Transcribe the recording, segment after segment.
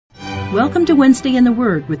Welcome to Wednesday in the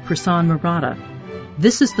Word with Prasann Maratha.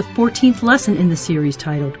 This is the 14th lesson in the series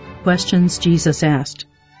titled Questions Jesus Asked.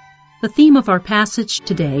 The theme of our passage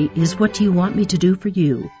today is What do you want me to do for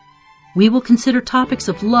you? We will consider topics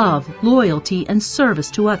of love, loyalty, and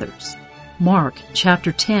service to others. Mark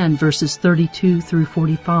chapter 10, verses 32 through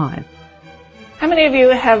 45. How many of you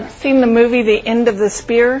have seen the movie The End of the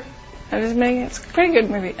Spear? It's a pretty good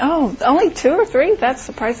movie. Oh, only 2 or 3? That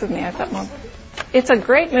surprises me. I thought, well, it's a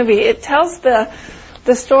great movie. It tells the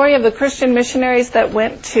story of the Christian missionaries that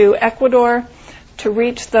went to Ecuador to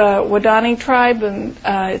reach the Wadani tribe, and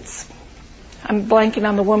I'm blanking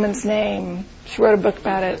on the woman's name. She wrote a book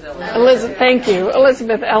about it. Elizabeth, thank you.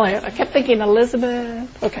 Elisabeth Elliot. I kept thinking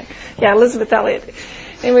Elizabeth. Okay. Yeah, Elisabeth Elliot.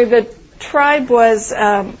 Anyway, the tribe was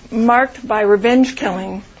marked by revenge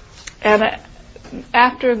killing, and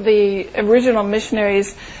after the original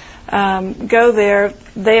missionaries go there,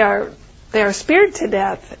 they are speared to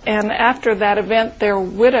death, and after that event, their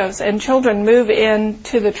widows and children move in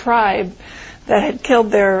to the tribe that had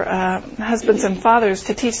killed their husbands and fathers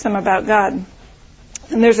to teach them about God.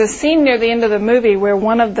 And there's a scene near the end of the movie where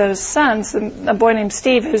one of those sons, a boy named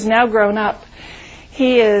Steve, who's now grown up,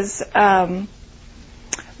 he is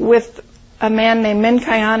with a man named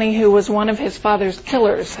Minkayani, who was one of his father's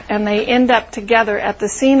killers, and they end up together at the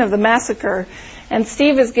scene of the massacre, and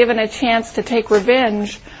Steve is given a chance to take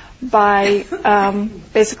revenge by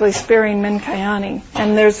basically spearing Minkayani.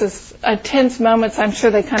 And there's this tense moments. I'm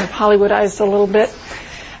sure they kind of Hollywoodized a little bit.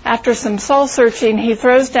 After some soul searching, he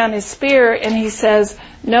throws down his spear and he says,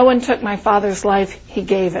 "No one took my father's life, he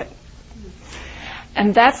gave it."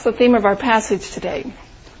 And that's the theme of our passage today,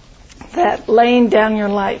 that laying down your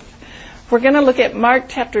life. We're going to look at Mark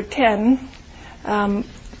chapter 10, and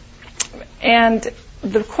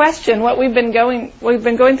the question, we've been going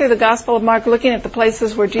through the Gospel of Mark, looking at the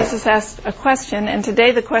places where Jesus asked a question, and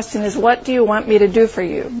today the question is, what do you want me to do for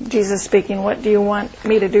you? Jesus speaking, what do you want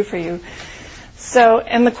me to do for you? So,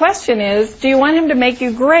 and the question is, do you want him to make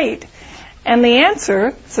you great? And the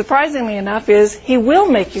answer, surprisingly enough, is he will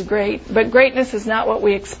make you great, but greatness is not what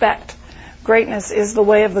we expect. Greatness is the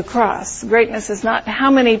way of the cross. Greatness is not how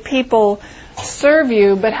many people serve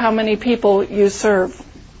you, but how many people you serve.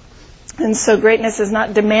 And so greatness is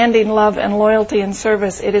not demanding love and loyalty and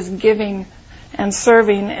service. It is giving and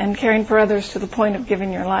serving and caring for others to the point of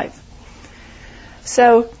giving your life.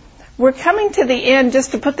 So we're coming to the end,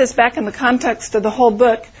 just to put this back in the context of the whole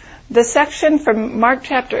book. The section from Mark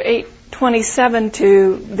chapter 8:27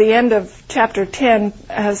 to the end of chapter 10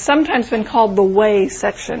 has sometimes been called the way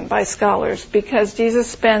section by scholars, because Jesus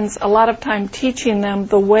spends a lot of time teaching them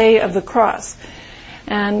the way of the cross.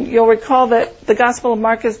 And you'll recall that the Gospel of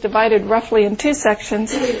Mark is divided roughly in 2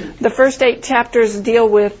 sections. The first 8 chapters deal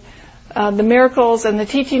with the miracles and the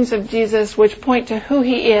teachings of Jesus, which point to who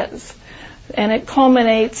he is. And it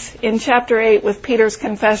culminates in chapter 8 with Peter's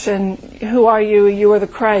confession, "Who are you? You are the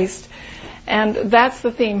Christ." And that's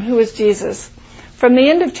the theme, who is Jesus? From the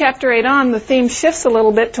end of chapter 8 on, the theme shifts a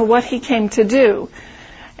little bit to what he came to do.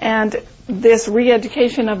 And this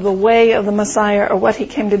re-education of the way of the Messiah, or what he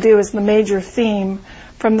came to do, is the major theme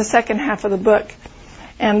from the second half of the book.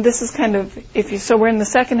 And this is kind of, so we're in the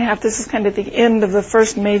second half, this is kind of the end of the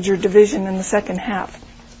first major division in the second half.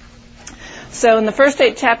 So in the first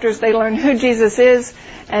 8 chapters, they learn who Jesus is,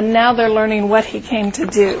 and now they're learning what he came to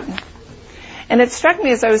do. And it struck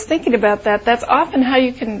me as I was thinking about that, that's often how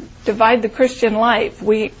you can divide the Christian life.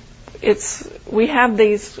 We have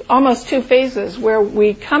these almost 2 phases where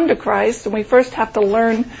we come to Christ and we first have to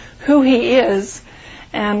learn who he is,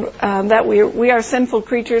 and that we are sinful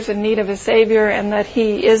creatures in need of a Savior, and that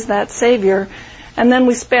he is that Savior. And then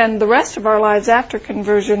we spend the rest of our lives after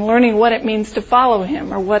conversion learning what it means to follow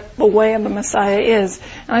him, or what the way of the Messiah is.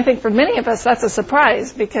 And I think for many of us that's a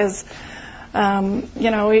surprise, because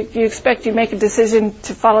you expect you make a decision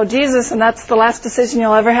to follow Jesus, and that's the last decision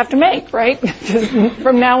you'll ever have to make, right?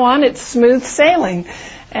 From now on, it's smooth sailing.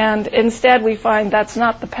 And instead, we find that's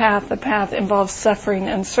not the path. The path involves suffering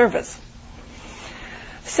and service.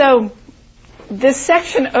 So this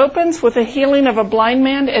section opens with the healing of a blind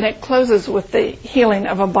man, and it closes with the healing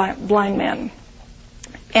of a blind man.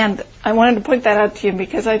 And I wanted to point that out to you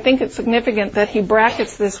because I think it's significant that he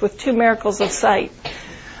brackets this with 2 miracles of sight.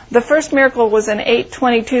 The first miracle was in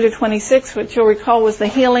 8:22 to 26, which you'll recall was the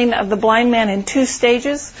healing of the blind man in 2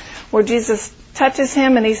 stages, where Jesus touches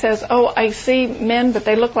him and he says, "Oh, I see men, but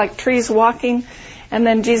they look like trees walking." And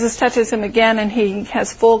then Jesus touches him again and he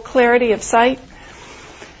has full clarity of sight.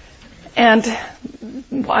 And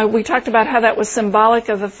we talked about how that was symbolic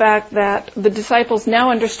of the fact that the disciples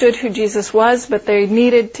now understood who Jesus was, but they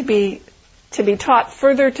needed to be to be taught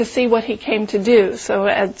further to see what he came to do. So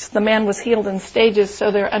as the man was healed in stages,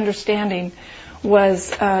 so their understanding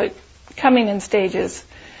was coming in stages.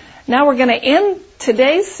 Now we're going to end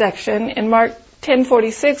today's section in Mark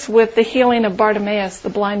 10:46 with the healing of Bartimaeus, the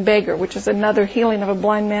blind beggar, which is another healing of a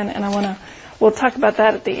blind man, and we'll talk about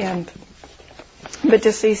that at the end. But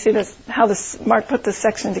just so you see how Mark put this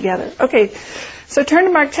section together. Okay, so turn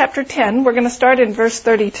to Mark chapter 10. We're going to start in verse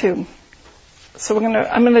 32. So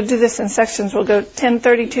I'm going to do this in sections. We'll go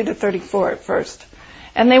 10:32 to 34 at first.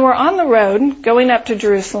 And they were on the road going up to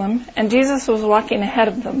Jerusalem, and Jesus was walking ahead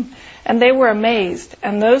of them. And they were amazed,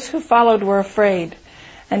 and those who followed were afraid.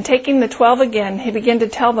 And taking the 12 again, he began to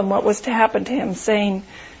tell them what was to happen to him, saying,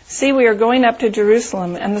 "See, we are going up to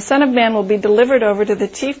Jerusalem, and the Son of Man will be delivered over to the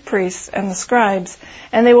chief priests and the scribes,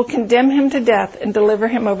 and they will condemn him to death and deliver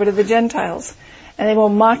him over to the Gentiles. And they will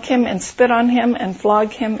mock him and spit on him and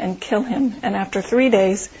flog him and kill him. And after 3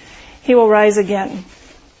 days, he will rise again."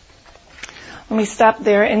 Let me stop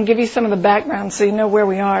there and give you some of the background so you know where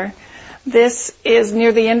we are. This is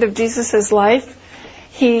near the end of Jesus' life.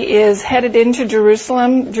 He is headed into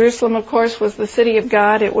Jerusalem. Jerusalem, of course, was the city of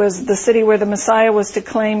God. It was the city where the Messiah was to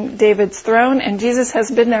claim David's throne. And Jesus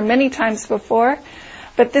has been there many times before.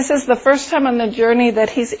 But this is the first time on the journey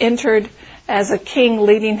that he's entered as a king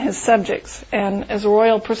leading his subjects. And as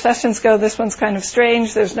royal processions go, this one's kind of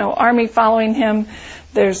strange. There's no army following him.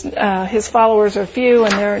 His followers are few,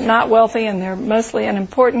 and they're not wealthy, and they're mostly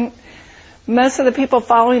unimportant. Most of the people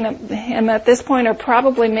following him at this point are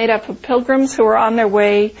probably made up of pilgrims who are on their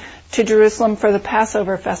way to Jerusalem for the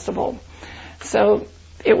Passover festival. So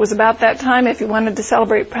it was about that time, if you wanted to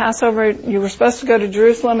celebrate Passover, you were supposed to go to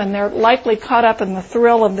Jerusalem, and they're likely caught up in the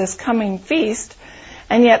thrill of this coming feast.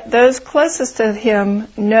 And yet those closest to him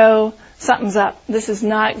know something's up. This is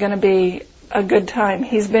not going to be a good time.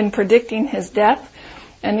 He's been predicting his death.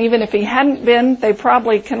 And even if he hadn't been, they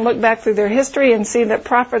probably can look back through their history and see that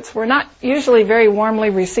prophets were not usually very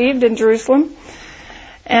warmly received in Jerusalem.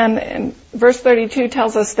 And verse 32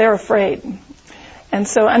 tells us they're afraid. And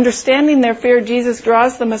so understanding their fear, Jesus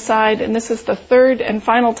draws them aside, and this is the third and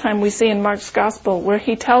final time we see in Mark's Gospel where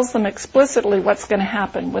he tells them explicitly what's going to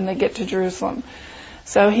happen when they get to Jerusalem.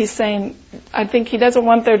 So he's saying, I think he doesn't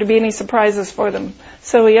want there to be any surprises for them.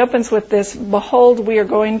 So he opens with this, "Behold, we are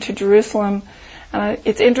going to Jerusalem."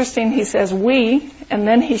 It's interesting, he says we, and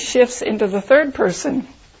then he shifts into the third person.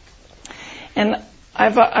 And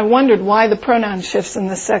I wondered why the pronoun shifts in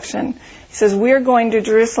this section. He says, "We're going to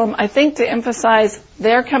Jerusalem," I think to emphasize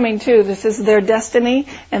they're coming too. This is their destiny,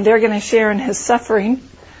 and they're going to share in his suffering.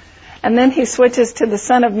 And then he switches to the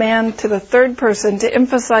Son of Man, to the third person, to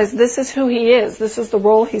emphasize this is who he is. This is the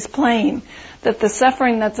role he's playing. That the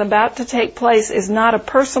suffering that's about to take place is not a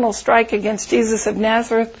personal strike against Jesus of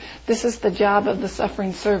Nazareth. This is the job of the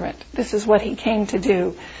suffering servant. This is what he came to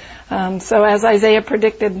do. So as Isaiah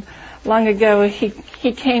predicted long ago,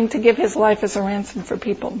 he came to give his life as a ransom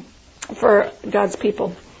for God's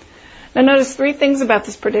people. Now notice 3 things about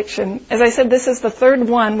this prediction. As I said, this is the third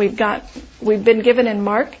one we've been given in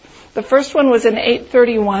Mark. The first one was in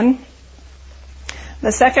 8:31.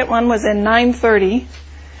 The second one was in 9:30.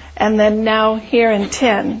 And then now here in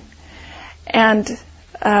 10. And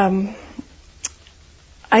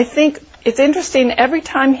I think it's interesting, every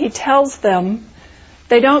time he tells them,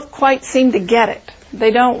 they don't quite seem to get it.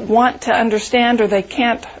 They don't want to understand, or they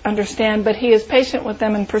can't understand, but he is patient with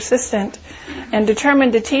them and persistent and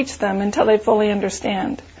determined to teach them until they fully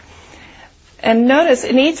understand. And notice,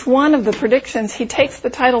 in each one of the predictions, he takes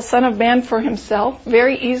the title Son of Man for himself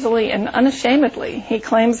very easily and unashamedly. He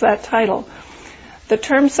claims that title. The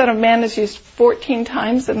term Son of Man is used 14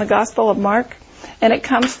 times in the Gospel of Mark, and it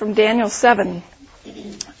comes from Daniel 7,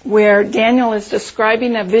 where Daniel is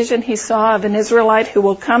describing a vision he saw of an Israelite who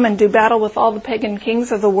will come and do battle with all the pagan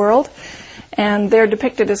kings of the world. And they're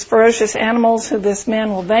depicted as ferocious animals who this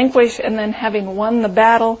man will vanquish, and then having won the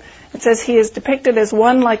battle, it says he is depicted as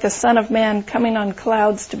one like a son of man coming on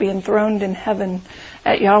clouds to be enthroned in heaven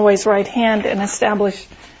at Yahweh's right hand and establish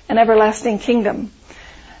an everlasting kingdom.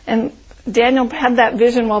 And Daniel had that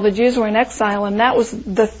vision while the Jews were in exile, and that was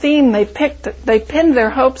the theme they pinned their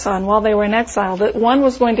hopes on while they were in exile, that one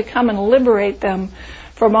was going to come and liberate them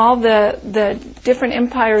from all the different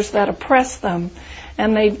empires that oppressed them.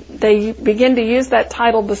 And they begin to use that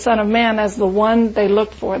title, the Son of Man, as the one they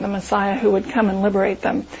looked for, the Messiah who would come and liberate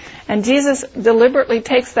them. And Jesus deliberately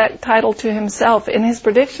takes that title to himself in his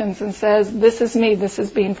predictions and says, "This is me, this is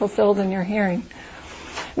being fulfilled in your hearing,"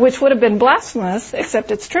 which would have been blasphemous,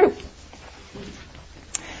 except it's true.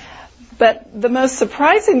 But the most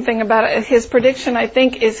surprising thing about his prediction, I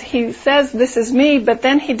think, is he says, "This is me," but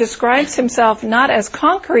then he describes himself not as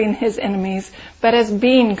conquering his enemies, but as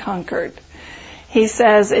being conquered. He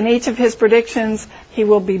says in each of his predictions, he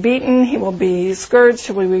will be beaten, he will be scourged,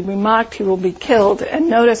 he will be mocked, he will be killed. And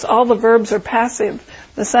notice all the verbs are passive.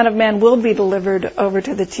 The Son of Man will be delivered over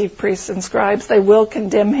to the chief priests and scribes. They will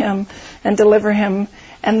condemn him and deliver him.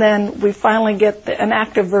 And then we finally get an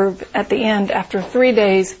active verb at the end. After 3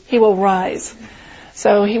 days, he will rise.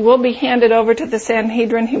 So he will be handed over to the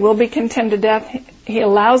Sanhedrin. He will be condemned to death. He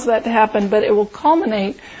allows that to happen, but it will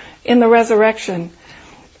culminate in the resurrection.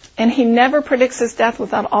 And he never predicts his death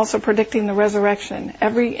without also predicting the resurrection.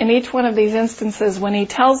 In each one of these instances, when he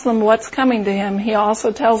tells them what's coming to him, he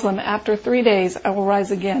also tells them, after 3 days, I will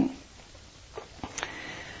rise again.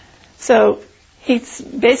 So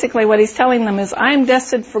basically what he's telling them is, I am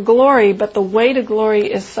destined for glory, but the way to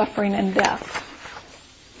glory is suffering and death.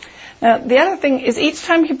 Now, the other thing is, each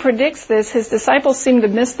time he predicts this, his disciples seem to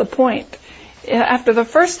miss the point. After the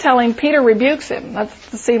first telling, Peter rebukes him. That's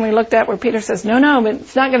the scene we looked at where Peter says, no, but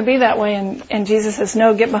it's not going to be that way. And Jesus says,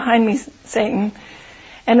 no, get behind me, Satan.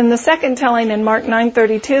 And in the second telling in Mark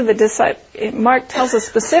 9:32, Mark tells us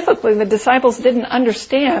specifically the disciples didn't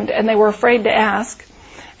understand and they were afraid to ask.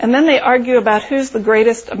 And then they argue about who's the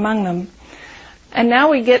greatest among them. And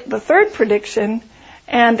now we get the third prediction.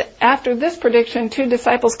 And after this prediction, 2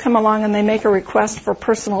 disciples come along and they make a request for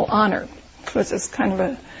personal honor, which is kind of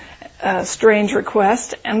a strange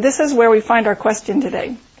request. And this is where we find our question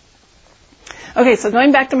today. Okay, so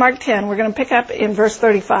going back to Mark 10, we're going to pick up in verse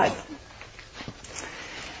 35.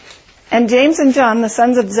 And James and John, the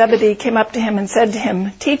sons of Zebedee, came up to him and said to him,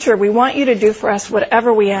 Teacher, we want you to do for us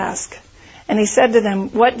whatever we ask. And he said to them,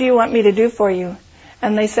 What do you want me to do for you?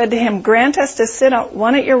 And they said to him, Grant us to sit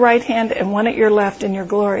one at your right hand and one at your left in your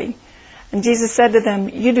glory. And Jesus said to them,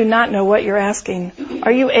 You do not know what you're asking.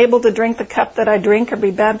 Are you able to drink the cup that I drink or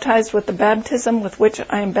be baptized with the baptism with which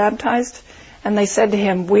I am baptized? And they said to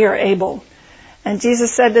him, We are able. And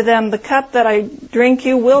Jesus said to them, The cup that I drink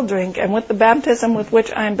you will drink, and with the baptism with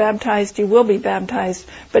which I am baptized you will be baptized.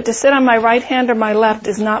 But to sit on my right hand or my left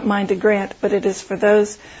is not mine to grant, but it is for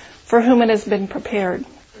those for whom it has been prepared.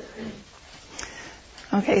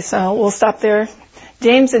 Okay, so we'll stop there.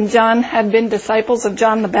 James and John had been disciples of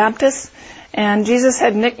John the Baptist, and Jesus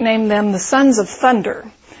had nicknamed them the sons of thunder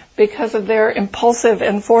because of their impulsive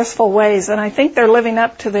and forceful ways. And I think they're living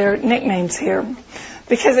up to their nicknames here.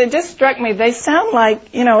 Because it just struck me, they sound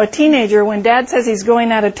like, a teenager when dad says he's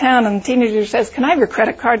going out of town and the teenager says, Can I have your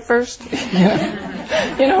credit card first?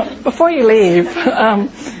 Before you leave,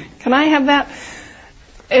 can I have that?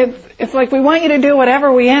 It's like, we want you to do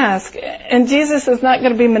whatever we ask. And Jesus is not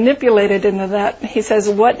going to be manipulated into that. He says,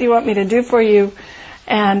 What do you want me to do for you?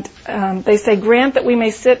 And they say, Grant that we may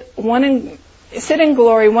sit in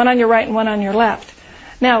glory, one on your right and one on your left.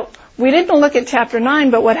 Now, we didn't look at chapter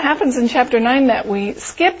 9, but what happens in chapter 9 that we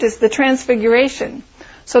skipped is the transfiguration.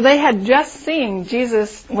 So they had just seen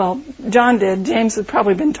Jesus, John did, James had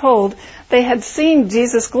probably been told, they had seen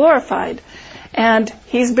Jesus glorified. And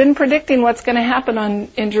he's been predicting what's going to happen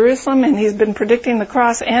in Jerusalem, and he's been predicting the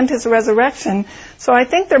cross and his resurrection. So I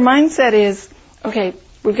think their mindset is, okay,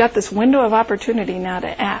 we've got this window of opportunity now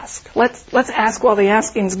to ask. Let's ask while the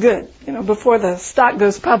asking's good, before the stock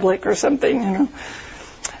goes public or something,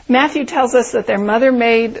 Matthew tells us that their mother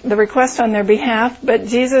made the request on their behalf, but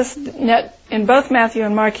Jesus, in both Matthew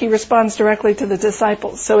and Mark, he responds directly to the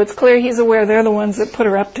disciples. So it's clear he's aware they're the ones that put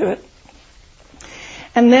her up to it.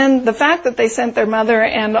 And then the fact that they sent their mother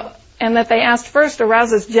and that they asked first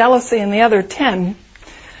arouses jealousy in the other 10.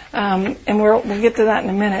 And we'll get to that in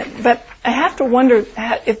a minute. But I have to wonder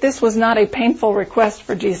if this was not a painful request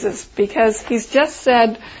for Jesus, because he's just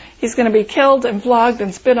said he's going to be killed and flogged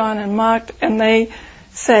and spit on and mocked, and they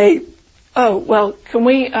say, oh, well, can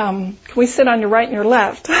we sit on your right and your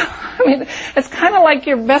left? I mean, it's kind of like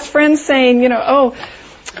your best friend saying, oh,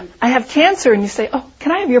 I have cancer, and you say, oh,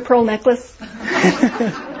 can I have your pearl necklace? It's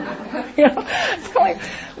kind of like,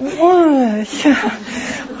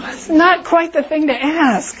 it's not quite the thing to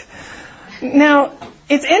ask. Now,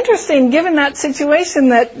 it's interesting, given that situation,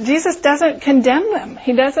 that Jesus doesn't condemn them.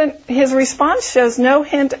 His response shows no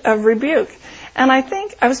hint of rebuke. And I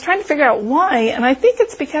was trying to figure out why, and I think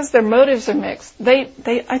it's because their motives are mixed.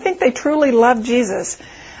 I think they truly love Jesus.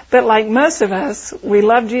 But like most of us, we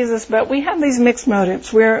love Jesus, but we have these mixed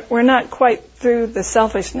motives. We're not quite through the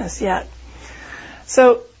selfishness yet.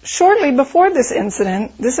 So shortly before this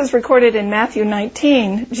incident, this is recorded in Matthew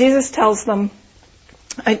 19, Jesus tells them,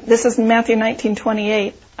 this is Matthew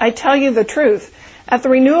 19:28, I tell you the truth, At the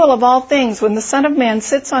renewal of all things, when the Son of Man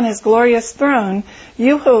sits on his glorious throne,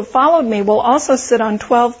 you who have followed me will also sit on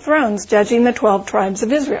 12 thrones, judging the 12 tribes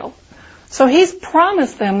of Israel. So he's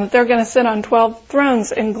promised them that they're going to sit on 12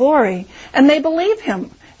 thrones in glory, and they believe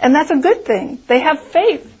him. And that's a good thing. They have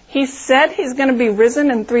faith. He said he's going to be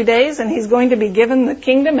risen in 3 days, and he's going to be given the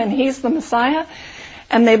kingdom, and he's the Messiah,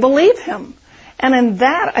 and they believe him. And in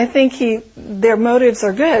that, I think their motives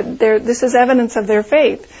are good. This is evidence of their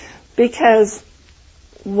faith, because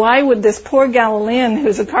why would this poor Galilean,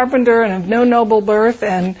 who's a carpenter and of no noble birth,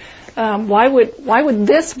 and why would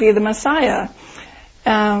this be the Messiah?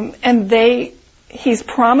 He's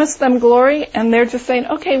promised them glory, and they're just saying,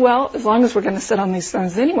 okay, well, as long as we're going to sit on these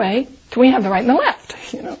thrones anyway, we have the right and the left?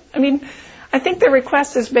 I think their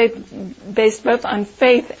request is based both on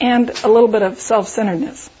faith and a little bit of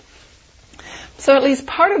self-centeredness. So at least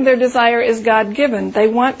part of their desire is God-given. They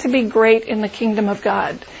want to be great in the kingdom of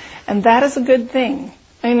God, and that is a good thing.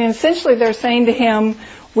 Essentially they're saying to him,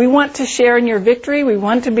 we want to share in your victory. We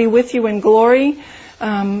want to be with you in glory.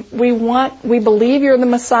 We believe you're the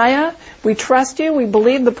Messiah. We trust you. We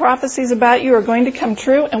believe the prophecies about you are going to come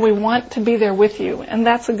true, and we want to be there with you. And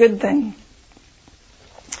that's a good thing.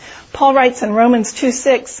 Paul writes in Romans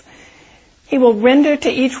 2:6, he will render to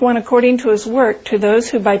each one according to his work. To those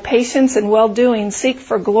who by patience and well-doing seek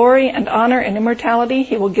for glory and honor and immortality,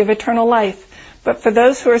 he will give eternal life. But for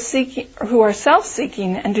those who are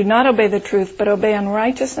self-seeking and do not obey the truth, but obey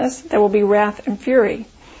unrighteousness, there will be wrath and fury.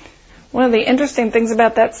 One of the interesting things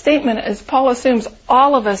about that statement is Paul assumes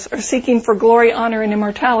all of us are seeking for glory, honor, and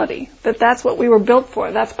immortality, that that's what we were built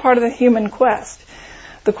for. That's part of the human quest.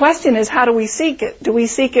 The question is, how do we seek it? Do we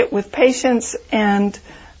seek it with patience and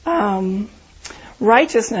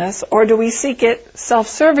righteousness, or do we seek it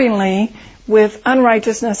self-servingly with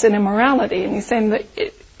unrighteousness and immorality? And he's saying that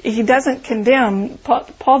he doesn't condemn,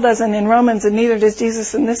 Paul doesn't in Romans, and neither does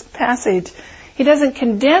Jesus in this passage. He doesn't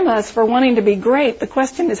condemn us for wanting to be great. The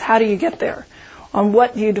question is, how do you get there? On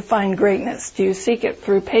what do you define greatness? Do you seek it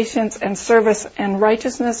through patience and service and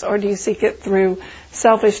righteousness, or do you seek it through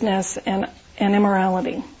selfishness and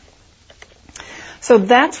immorality? So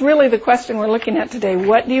that's really the question we're looking at today.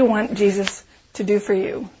 What do you want Jesus to do for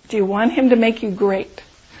you? Do you want him to make you great?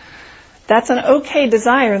 That's an okay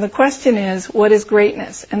desire. The question is, what is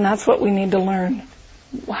greatness? And that's what we need to learn.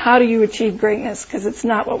 How do you achieve greatness? Because it's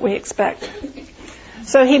not what we expect.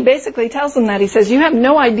 So he basically tells them that. He says, you have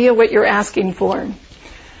no idea what you're asking for.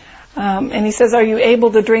 And he says, are you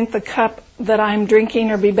able to drink the cup that I'm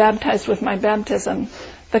drinking or be baptized with my baptism?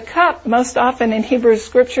 The cup, most often in Hebrew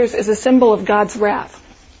scriptures, is a symbol of God's wrath.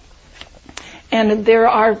 And there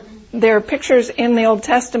are pictures in the Old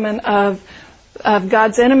Testament of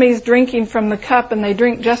God's enemies drinking from the cup, and they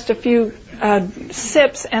drink just a few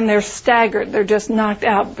sips and they're staggered. They're just knocked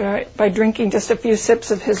out by drinking just a few sips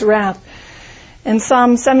of his wrath. In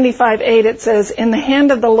Psalm 75:8 it says, in the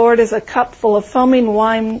hand of the Lord is a cup full of foaming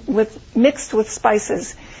wine mixed with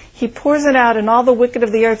spices. He pours it out, and all the wicked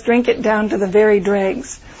of the earth drink it down to the very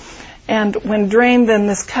dregs. And when drained, then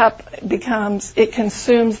this cup it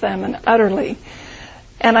consumes them and utterly.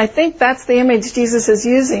 And I think that's the image Jesus is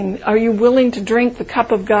using. Are you willing to drink the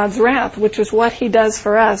cup of God's wrath, which is what he does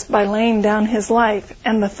for us by laying down his life?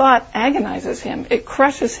 And the thought agonizes him. It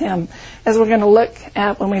crushes him, as we're going to look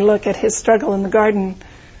at when we look at his struggle in the garden,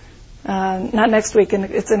 not next week,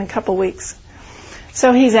 it's in a couple weeks.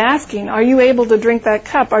 So he's asking, are you able to drink that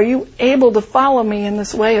cup? Are you able to follow me in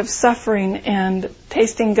this way of suffering and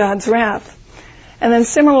tasting God's wrath? And then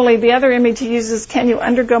similarly, the other image he uses, can you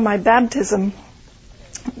undergo my baptism?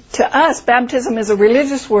 To us, baptism is a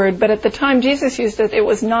religious word, but at the time Jesus used it, it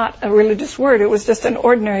was not a religious word. It was just an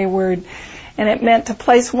ordinary word, and it meant to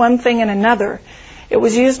place one thing in another. It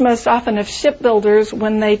was used most often of shipbuilders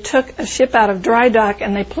when they took a ship out of dry dock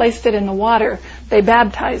and they placed it in the water. They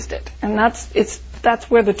baptized it, and that's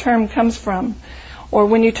where the term comes from. Or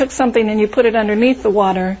when you took something and you put it underneath the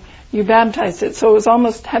water, you baptized it. So it was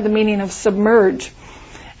almost had the meaning of submerge.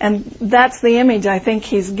 And that's the image I think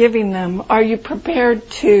he's giving them. Are you prepared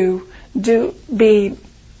to be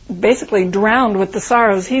basically drowned with the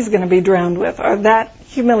sorrows he's going to be drowned with, or that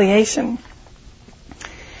humiliation?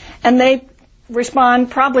 And they respond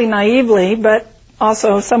probably naively, but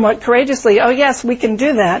also somewhat courageously, oh yes, we can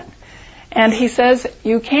do that. And he says,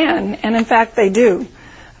 you can, and in fact they do.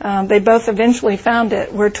 They both eventually found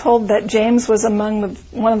it. We're told that James was among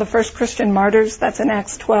one of the first Christian martyrs. That's in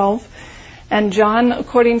Acts 12. And John,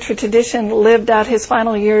 according to tradition, lived out his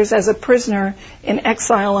final years as a prisoner in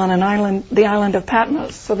exile on an island, the island of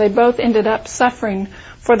Patmos. So they both ended up suffering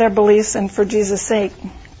for their beliefs and for Jesus' sake.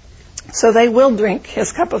 So they will drink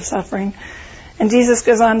his cup of suffering. And Jesus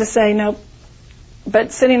goes on to say, no,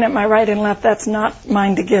 but sitting at my right and left, that's not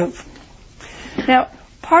mine to give. Now,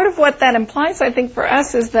 part of what that implies, I think, for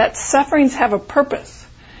us is that sufferings have a purpose.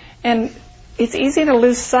 And it's easy to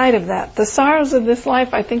lose sight of that. The sorrows of this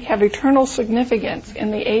life, I think, have eternal significance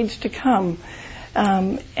in the age to come.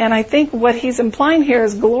 And I think what he's implying here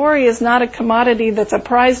is glory is not a commodity that's a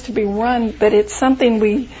prize to be won, but it's something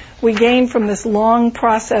we gain from this long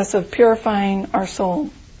process of purifying our soul.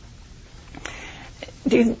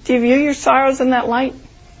 Do you view your sorrows in that light?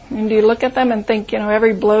 I mean, do you look at them and think,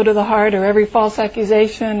 every blow to the heart or every false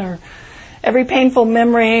accusation or every painful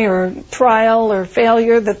memory or trial or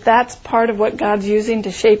failure, that's part of what God's using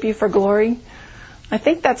to shape you for glory? I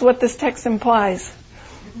think that's what this text implies.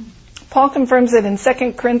 Paul confirms it in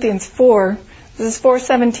 2 Corinthians 4. This is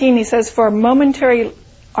 4:17. He says, For momentary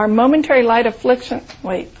light affliction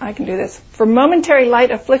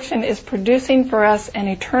is producing for us an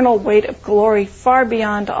eternal weight of glory far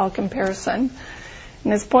beyond all comparison.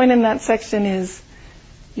 And his point in that section is,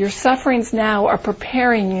 your sufferings now are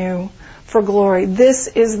preparing you for glory. This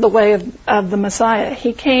is the way of the Messiah.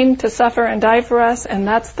 He came to suffer and die for us, and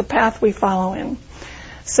that's the path we follow in.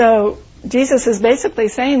 So Jesus is basically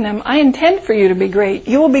saying to them, I intend for you to be great.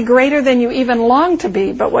 You will be greater than you even long to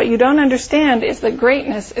be, but what you don't understand is that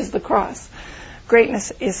greatness is the cross.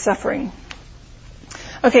 Greatness is suffering.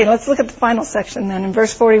 Okay, let's look at the final section then in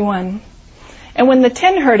verse 41. And when the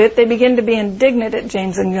 10 heard it, they began to be indignant at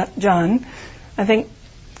James and John, I think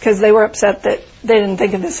because they were upset that they didn't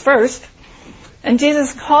think of this first. And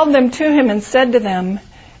Jesus called them to him and said to them,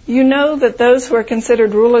 You know that those who are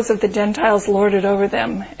considered rulers of the Gentiles lord it over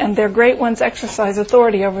them, and their great ones exercise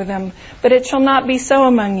authority over them. But it shall not be so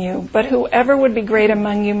among you. But whoever would be great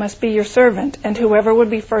among you must be your servant, and whoever would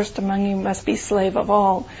be first among you must be slave of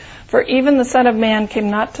all. For even the Son of Man came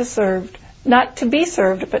not to be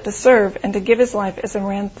served, but to serve, and to give his life as a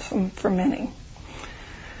ransom for many.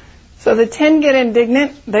 So the 10 get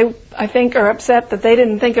indignant. They, I think, are upset that they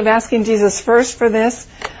didn't think of asking Jesus first for this.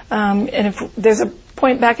 And if there's a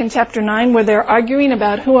point back in chapter 9 where they're arguing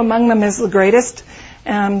about who among them is the greatest.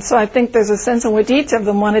 So I think there's a sense in which each of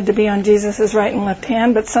them wanted to be on Jesus' right and left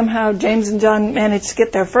hand, but somehow James and John managed to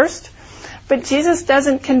get there first. But Jesus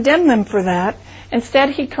doesn't condemn them for that. Instead,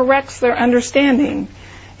 he corrects their understanding.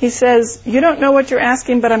 He says, you don't know what you're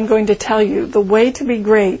asking, but I'm going to tell you. The way to be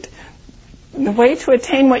great, the way to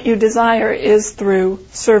attain what you desire is through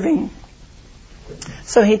serving.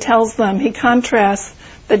 So he tells them, he contrasts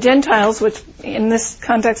the Gentiles, which in this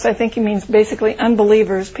context I think he means basically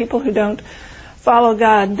unbelievers, people who don't follow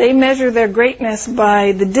God. They measure their greatness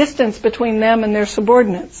by the distance between them and their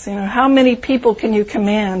subordinates. How many people can you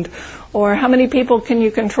command? Or how many people can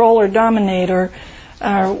you control or dominate? Or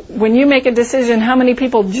when you make a decision, how many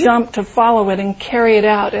people jump to follow it and carry it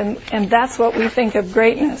out? And that's what we think of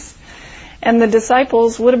greatness. And the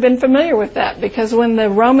disciples would have been familiar with that, because when the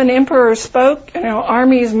Roman emperor spoke,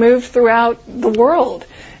 armies moved throughout the world.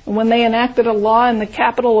 And when they enacted a law in the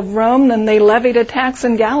capital of Rome, then they levied a tax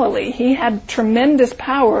in Galilee. He had tremendous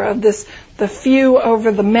power of the few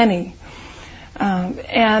over the many.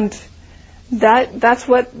 And that's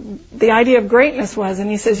what the idea of greatness was. And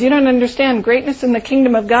he says, you don't understand. Greatness in the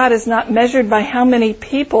kingdom of God is not measured by how many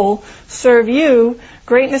people serve you.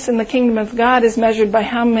 Greatness in the kingdom of God is measured by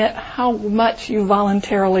how much you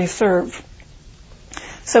voluntarily serve.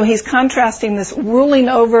 So he's contrasting this ruling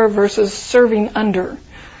over versus serving under.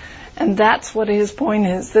 And that's what his point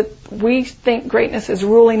is, that we think greatness is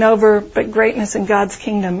ruling over, but greatness in God's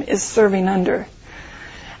kingdom is serving under.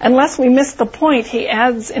 Unless we miss the point, he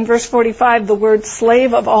adds in verse 45 the word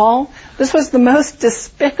slave of all. This was the most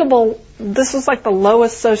despicable, this was like the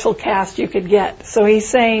lowest social caste you could get. So he's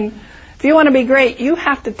saying, if you want to be great, you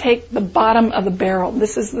have to take the bottom of the barrel.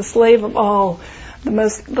 This is the slave of all,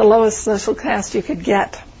 the lowest social caste you could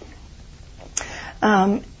get.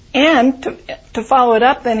 And to follow it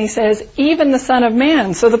up, then he says, even the Son of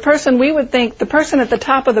Man. So the person we would think, the person at the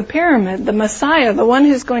top of the pyramid, the Messiah, the one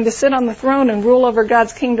who's going to sit on the throne and rule over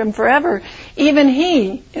God's kingdom forever, even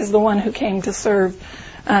he is the one who came to serve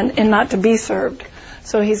and not to be served.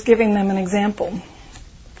 So he's giving them an example.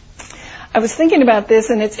 I was thinking about this,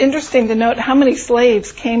 and it's interesting to note how many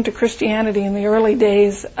slaves came to Christianity in the early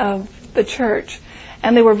days of the church.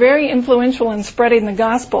 And they were very influential in spreading the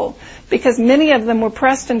gospel, because many of them were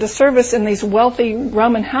pressed into service in these wealthy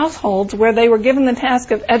Roman households where they were given the task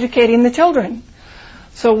of educating the children.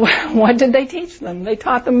 So what did they teach them? They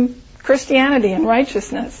taught them Christianity and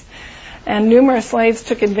righteousness. And numerous slaves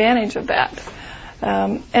took advantage of that.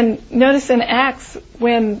 And notice in Acts,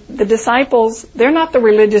 when the disciples, they're not the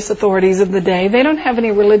religious authorities of the day. They don't have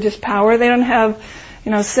any religious power. They don't have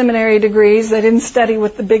seminary degrees. They didn't study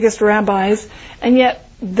with the biggest rabbis, and yet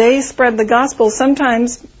they spread the gospel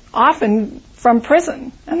sometimes, often from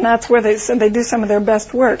prison, and that's where they do some of their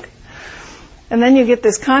best work. And then you get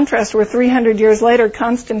this contrast where 300 years later,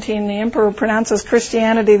 Constantine, the emperor, pronounces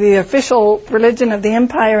Christianity the official religion of the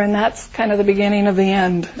empire, and that's kind of the beginning of the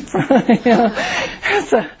end.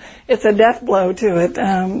 It's a death blow to it,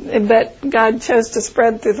 but God chose to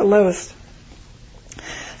spread through the lowest.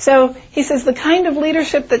 So he says the kind of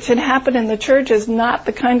leadership that should happen in the church is not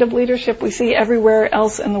the kind of leadership we see everywhere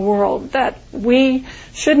else in the world. That we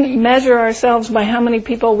shouldn't measure ourselves by how many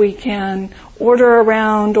people we can order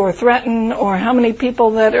around or threaten, or how many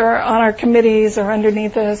people that are on our committees or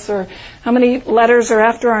underneath us, or how many letters are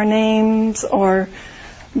after our names, or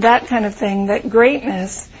that kind of thing. That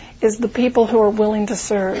greatness is the people who are willing to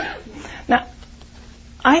serve. Now,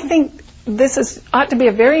 I think this ought to be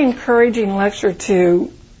a very encouraging lecture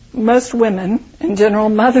to most women in general,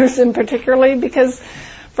 mothers in particularly, because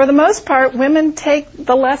for the most part, women take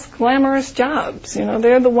the less glamorous jobs.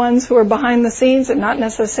 They're the ones who are behind the scenes and not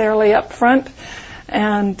necessarily up front.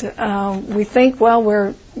 And we think, well,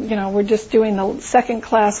 we're just doing the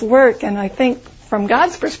second-class work. And I think, from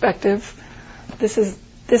God's perspective, this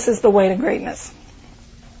is the way to greatness.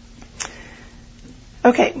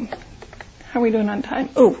 Okay, how are we doing on time?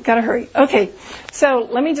 Oh, gotta hurry. Okay, so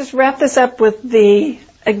let me just wrap this up with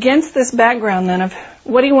against this background then of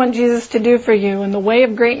what do you want Jesus to do for you, and the way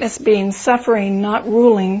of greatness being suffering, not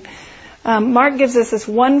ruling. Mark gives us this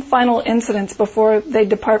one final incident before they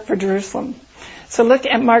depart for Jerusalem. So look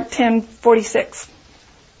at Mark 10:46.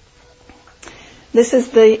 This is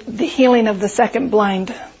the healing of the second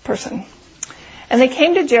blind person. And they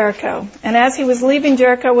came to Jericho, and as he was leaving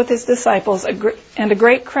Jericho with his disciples and a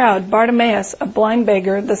great crowd, Bartimaeus, a blind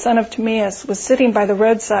beggar, the son of Timaeus, was sitting by the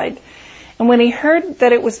roadside. And when he heard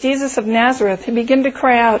that it was Jesus of Nazareth, he began to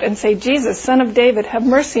cry out and say, "Jesus, Son of David, have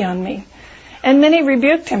mercy on me." And many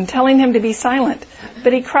rebuked him, telling him to be silent.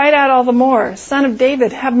 But he cried out all the more, "Son of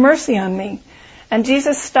David, have mercy on me." And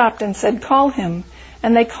Jesus stopped and said, "Call him."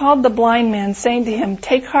 And they called the blind man, saying to him,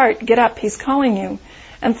 "Take heart, get up, he's calling you."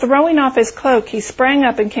 And throwing off his cloak, he sprang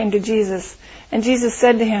up and came to Jesus. And Jesus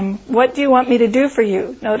said to him, "What do you want me to do for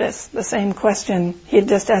you?" Notice the same question he had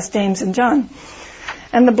just asked James and John.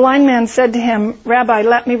 And the blind man said to him, "Rabbi,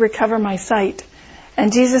 let me recover my sight."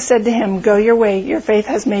 And Jesus said to him, "Go your way, your faith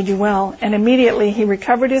has made you well." And immediately he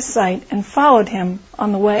recovered his sight and followed him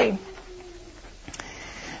on the way.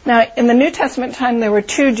 Now, in the New Testament time, there were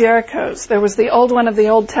two Jerichos. There was the old one of the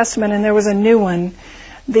Old Testament, and there was a new one.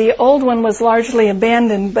 The old one was largely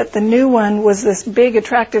abandoned, but the new one was this big,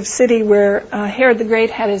 attractive city where Herod the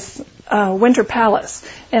Great had his winter palace,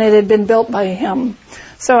 and it had been built by him.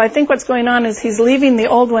 So I think what's going on is he's leaving the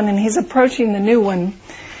old one and he's approaching the new one.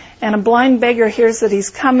 And a blind beggar hears that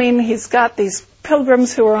he's coming. He's got these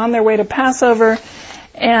pilgrims who are on their way to Passover,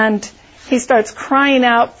 and he starts crying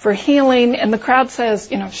out for healing. And the crowd says,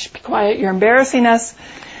 "Shh, be quiet, you're embarrassing us."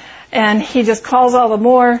 And he just calls all the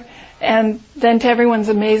more. And then to everyone's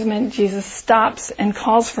amazement, Jesus stops and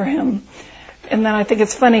calls for him. And then I think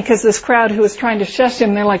it's funny because this crowd who was trying to shush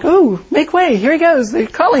him, they're like, "Ooh, make way, here he goes, they're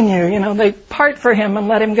calling you." They part for him and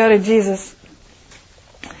let him go to Jesus.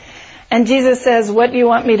 And Jesus says, "What do you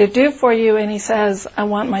want me to do for you?" And he says, "I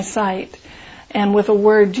want my sight." And with a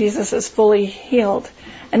word, Jesus is fully healed.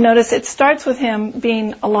 And notice it starts with him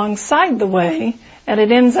being alongside the way, and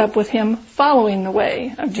it ends up with him following the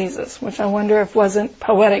way of Jesus, which I wonder if wasn't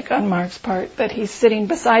poetic on Mark's part, that he's sitting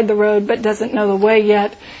beside the road but doesn't know the way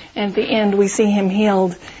yet, and at the end we see him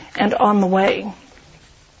healed and on the way,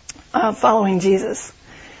 following Jesus.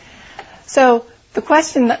 So the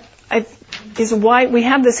question is why we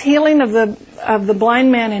have this healing of the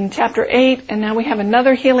blind man in chapter 8, and now we have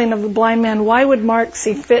another healing of the blind man. Why would Mark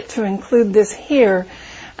see fit to include this here?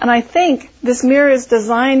 And I think this mirror is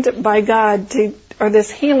designed by God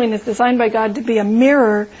this healing is designed by God to be a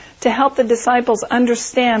mirror to help the disciples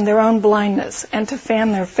understand their own blindness and to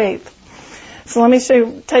fan their faith. So let me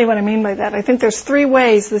tell you what I mean by that. I think there's three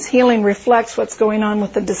ways this healing reflects what's going on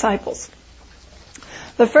with the disciples.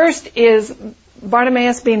 The first is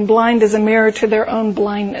Bartimaeus being blind is a mirror to their own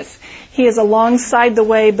blindness. He is alongside the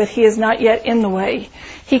way, but he is not yet in the way.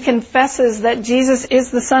 He confesses that Jesus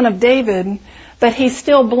is the Son of David, but he's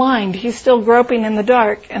still blind. He's still groping in the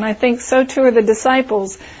dark. And I think so too are the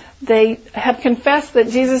disciples. They have confessed that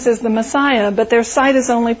Jesus is the Messiah, but their sight is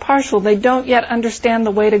only partial. They don't yet understand the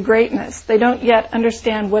way to greatness. They don't yet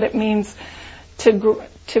understand what it means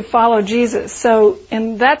to follow Jesus. So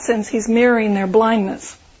in that sense, he's mirroring their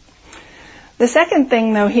blindness. The second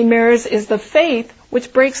thing, though, he mirrors is the faith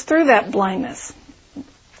which breaks through that blindness.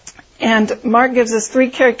 And Mark gives us 3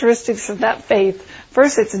 characteristics of that faith.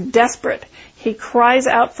 First, it's desperate. He cries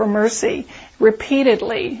out for mercy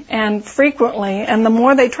repeatedly and frequently, and the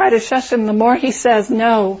more they try to shush him, the more he says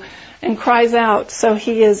no and cries out. So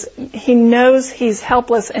he knows he's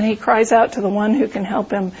helpless, and he cries out to the one who can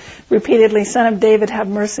help him repeatedly, Son of David, have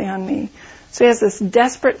mercy on me. So he has this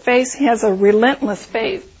desperate faith. He has a relentless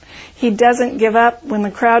faith. He doesn't give up when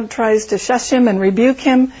the crowd tries to shush him and rebuke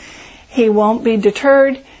him. He won't be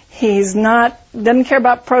deterred. Doesn't care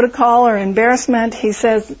about protocol or embarrassment. He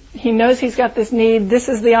says he knows he's got this need. This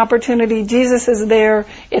is the opportunity. Jesus is there.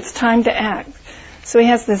 It's time to act. So he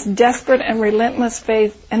has this desperate and relentless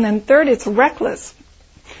faith. And then third, it's reckless.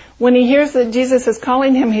 When he hears that Jesus is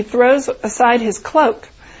calling him, he throws aside his cloak.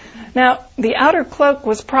 Now, the outer cloak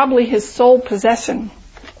was probably his sole possession.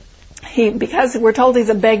 Because we're told he's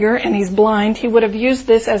a beggar and he's blind, he would have used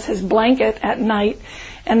this as his blanket at night,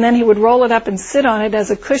 and then he would roll it up and sit on it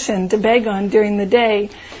as a cushion to beg on during the day.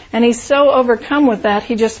 And he's so overcome with that,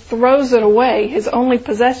 he just throws it away, his only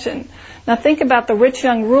possession. Now think about the rich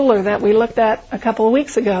young ruler that we looked at a couple of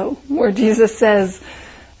weeks ago, where Jesus says,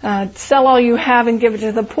 sell all you have and give it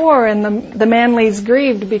to the poor, and the man leaves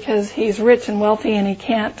grieved because he's rich and wealthy and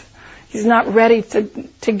he's not ready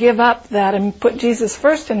to give up that and put Jesus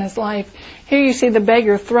first in his life. Here you see the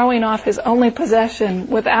beggar throwing off his only possession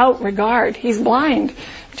without regard. He's blind.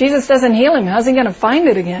 Jesus doesn't heal him. How's he going to find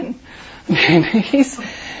it again?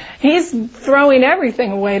 He's throwing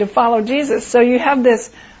everything away to follow Jesus. So you have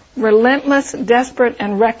this relentless, desperate,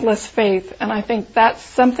 and reckless faith. And I think that's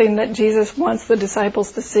something that Jesus wants the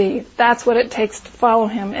disciples to see. That's what it takes to follow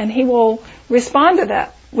him. And he will respond to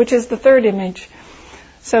that, which is the third image.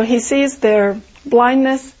 So he sees their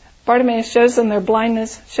blindness. Bartimaeus shows them their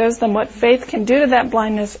blindness, shows them what faith can do to that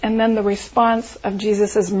blindness, and then the response of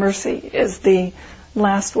Jesus' mercy is the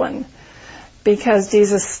last one. Because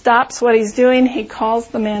Jesus stops what he's doing, he calls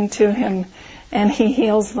the men to him, and he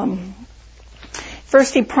heals them.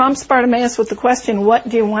 First, he prompts Bartimaeus with the question, what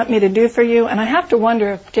do you want me to do for you? And I have to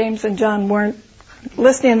wonder if James and John weren't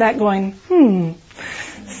listening to that going,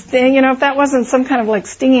 if that wasn't some kind of like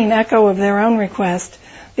stinging echo of their own request.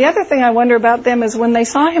 The other thing I wonder about them is when they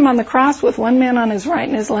saw him on the cross with one man on his right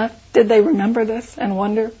and his left, did they remember this and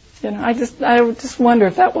wonder? I just wonder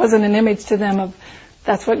if that wasn't an image to them of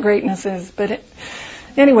that's what greatness is. But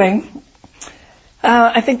anyway,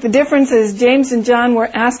 I think the difference is James and John were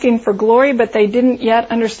asking for glory, but they didn't yet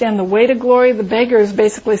understand the way to glory. The beggar is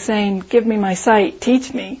basically saying, give me my sight,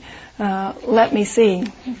 teach me, let me see.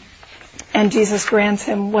 And Jesus grants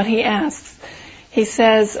him what he asks. He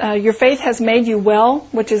says, your faith has made you well,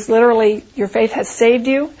 which is literally your faith has saved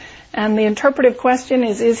you. And the interpretive question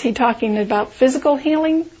is he talking about physical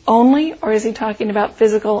healing only, or is he talking about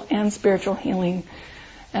physical and spiritual healing?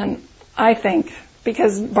 And I think,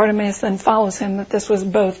 because Bartimaeus then follows him, that this was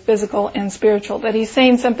both physical and spiritual, that he's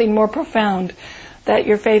saying something more profound, that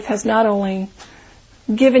your faith has not only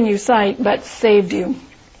given you sight, but saved you.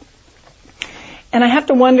 And I have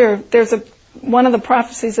to wonder, there's one of the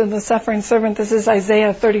prophecies of the suffering servant, this is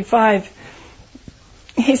Isaiah 35.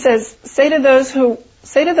 He says, say to those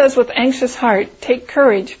with anxious heart, take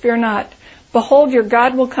courage, fear not. Behold, your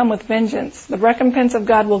God will come with vengeance. The recompense of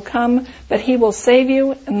God will come, but he will save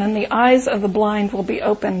you, and then the eyes of the blind will be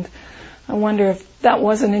opened. I wonder if that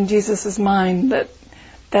wasn't in Jesus' mind, that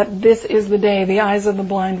this is the day the eyes of the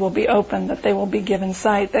blind will be opened, that they will be given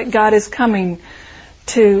sight, that God is coming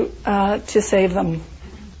to save them.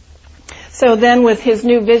 So then with his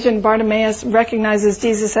new vision, Bartimaeus recognizes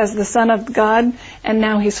Jesus as the Son of God, and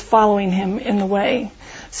now he's following him in the way.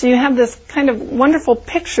 So you have this kind of wonderful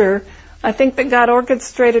picture, I think, that God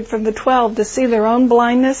orchestrated from the 12 to see their own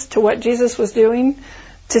blindness to what Jesus was doing,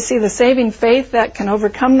 to see the saving faith that can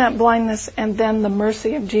overcome that blindness, and then the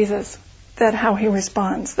mercy of Jesus, that how he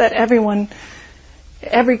responds, that everyone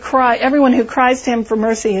who cries to him for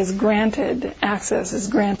mercy is granted access, is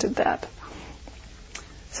granted that.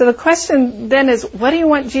 So the question then is, what do you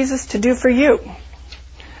want Jesus to do for you?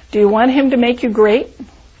 Do you want him to make you great?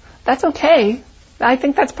 That's okay. I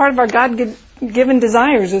think that's part of our God-given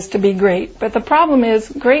desires, is to be great. But the problem is,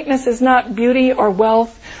 greatness is not beauty or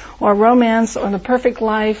wealth or romance or the perfect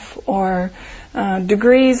life or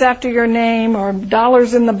degrees after your name or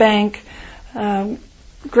dollars in the bank.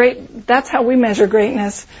 That's how we measure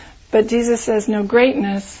greatness. But Jesus says, no,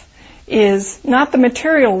 greatness is not the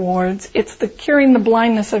material rewards, it's the curing the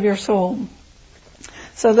blindness of your soul.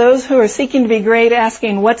 So those who are seeking to be great,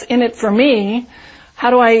 asking, what's in it for me? How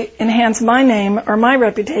do I enhance my name or my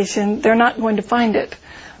reputation? They're not going to find it.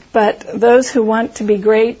 But those who want to be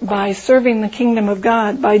great by serving the kingdom of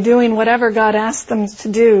God, by doing whatever God asks them to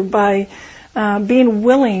do, by being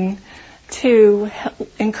willing to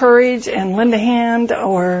encourage and lend a hand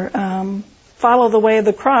or follow the way of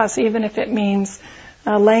the cross, even if it means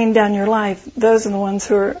laying down your life, those are the ones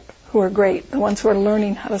who are great, the ones who are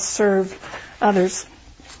learning how to serve others.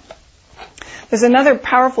 There's another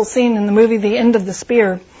powerful scene in the movie The End of the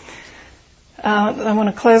Spear. I want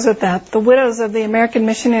to close with that. The widows of the American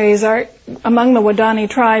missionaries are among the Wadani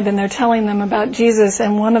tribe, and they're telling them about Jesus,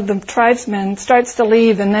 and one of the tribesmen starts to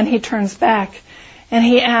leave, and then he turns back, and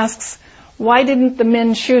he asks, "Why didn't the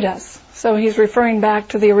men shoot us?" So he's referring back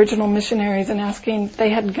to the original missionaries and asking, if they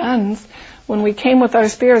had guns, when we came with our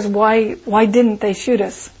spears, why didn't they shoot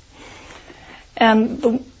us?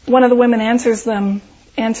 And one of the women answers,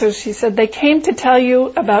 she said, "They came to tell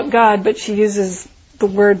you about God," but she uses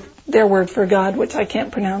their word for God, which I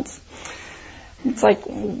can't pronounce. It's like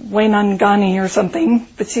Wainangani or something.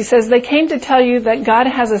 But she says, "They came to tell you that God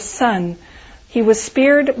has a son. He was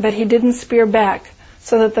speared, but he didn't spear back,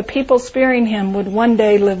 so that the people spearing him would one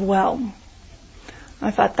day live well." I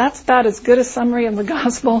thought, that's about as good a summary of the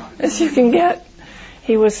gospel as you can get.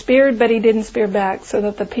 He was speared, but he didn't spear back, so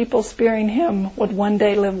that the people spearing him would one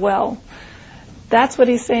day live well. That's what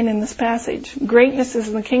he's saying in this passage. Greatness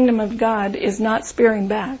in the kingdom of God is not spearing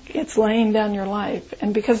back. It's laying down your life.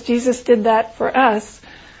 And because Jesus did that for us,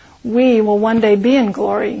 we will one day be in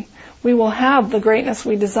glory. We will have the greatness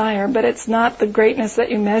we desire, but it's not the greatness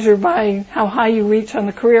that you measure by how high you reach on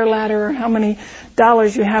the career ladder, or how many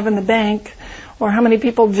dollars you have in the bank, or how many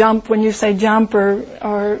people jump when you say jump,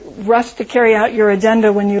 or rush to carry out your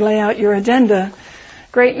agenda when you lay out your agenda.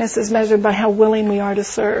 Greatness is measured by how willing we are to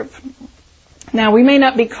serve. Now, we may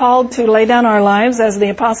not be called to lay down our lives as the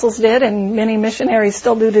apostles did, and many missionaries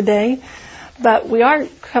still do today, but we are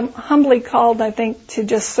humbly called, I think, to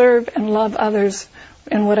just serve and love others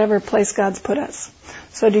in whatever place God's put us.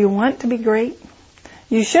 So do you want to be great?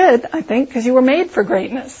 You should, I think, because you were made for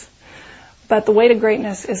greatness. But the way to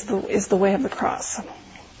greatness is the way of the cross.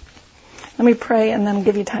 Let me pray and then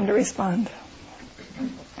give you time to respond.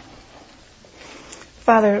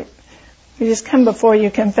 Father, we just come before you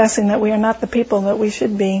confessing that we are not the people that we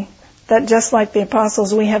should be, that just like the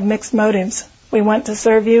apostles, we have mixed motives. We want to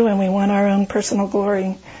serve you and we want our own personal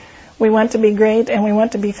glory. We want to be great and we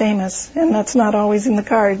want to be famous, and that's not always in the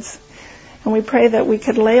cards. And we pray that we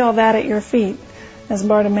could lay all that at your feet, as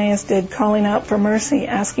Bartimaeus did, calling out for mercy,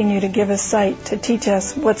 asking you to give us sight, to teach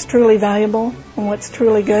us what's truly valuable and what's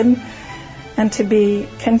truly good, and to be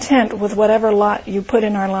content with whatever lot you put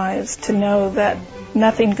in our lives, to know that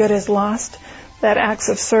nothing good is lost, that acts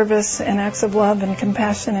of service and acts of love and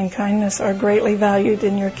compassion and kindness are greatly valued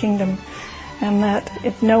in your kingdom, and that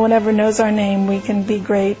if no one ever knows our name, we can be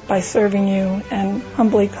great by serving you and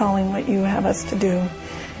humbly calling what you have us to do.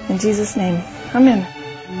 In Jesus' name, amen.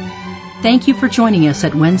 Thank you for joining us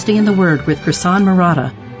at Wednesday in the Word with Prasanna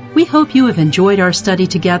Maratha. We hope you have enjoyed our study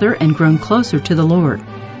together and grown closer to the Lord.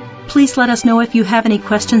 Please let us know if you have any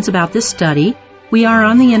questions about this study. We are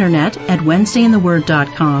on the internet at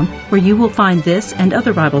WednesdayInTheWord.com, where you will find this and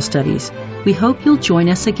other Bible studies. We hope you'll join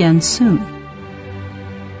us again soon.